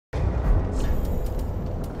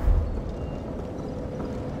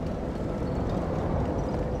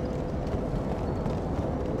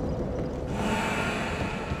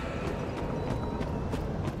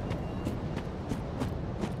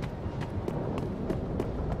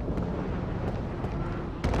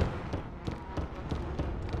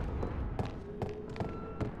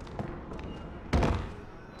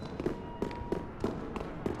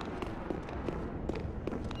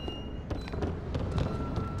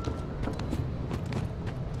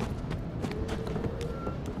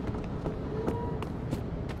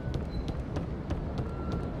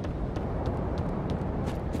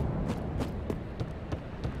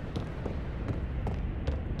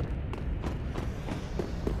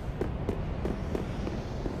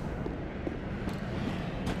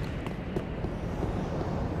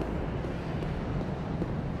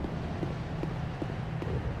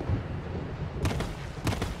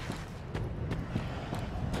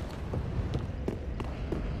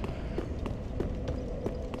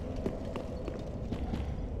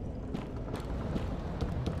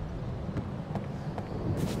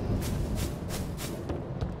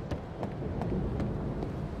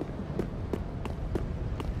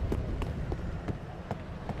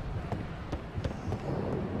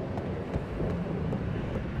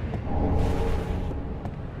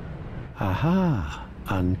Aha,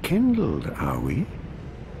 unkindled, are we?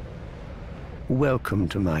 Welcome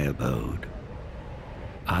to my abode.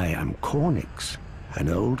 I am Cornyx, an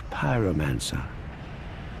old pyromancer.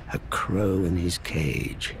 A crow in his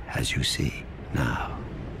cage, as you see now.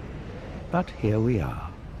 But here we are,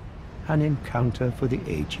 an encounter for the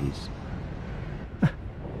ages.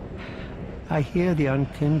 I hear the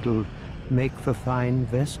unkindled make for fine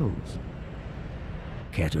vessels.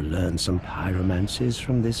 Care to learn some pyromancies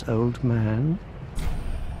from this old man?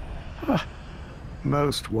 Ah,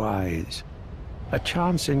 most wise. A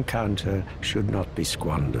chance encounter should not be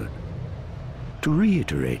squandered. To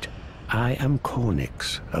reiterate, I am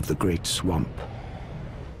Cornyx of the Great Swamp.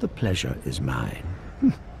 The pleasure is mine.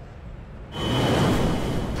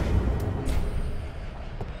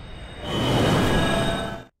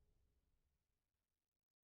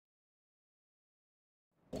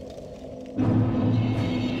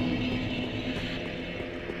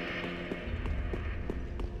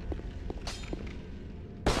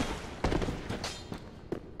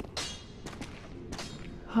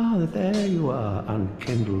 Ah, there you are,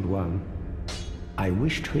 unkindled one. I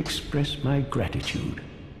wish to express my gratitude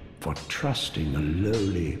for trusting a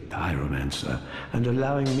lowly pyromancer and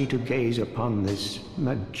allowing me to gaze upon this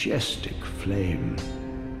majestic flame.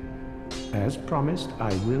 As promised,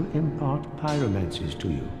 I will impart pyromancies to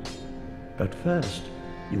you. But first,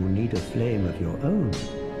 you'll need a flame of your own.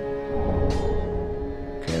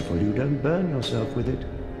 Careful you don't burn yourself with it.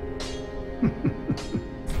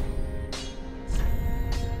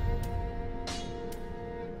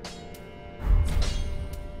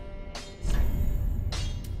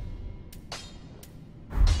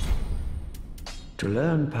 To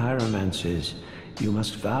learn pyromancies, you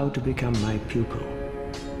must vow to become my pupil.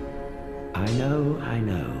 I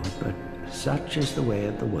know, but such is the way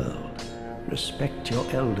of the world. Respect your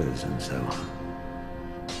elders and so on.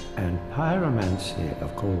 And pyromancy,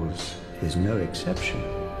 of course, is no exception.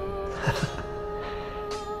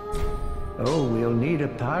 Oh, we'll need a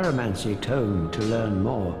pyromancy tome to learn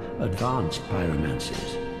more advanced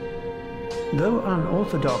pyromancies. Though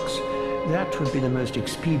unorthodox, that would be the most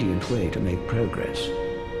expedient way to make progress.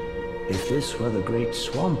 If this were the Great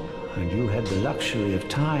Swamp and you had the luxury of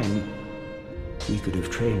time, we could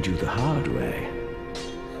have trained you the hard way.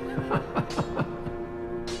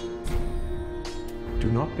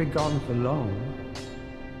 Do not be gone for long.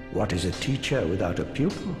 What is a teacher without a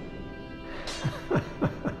pupil?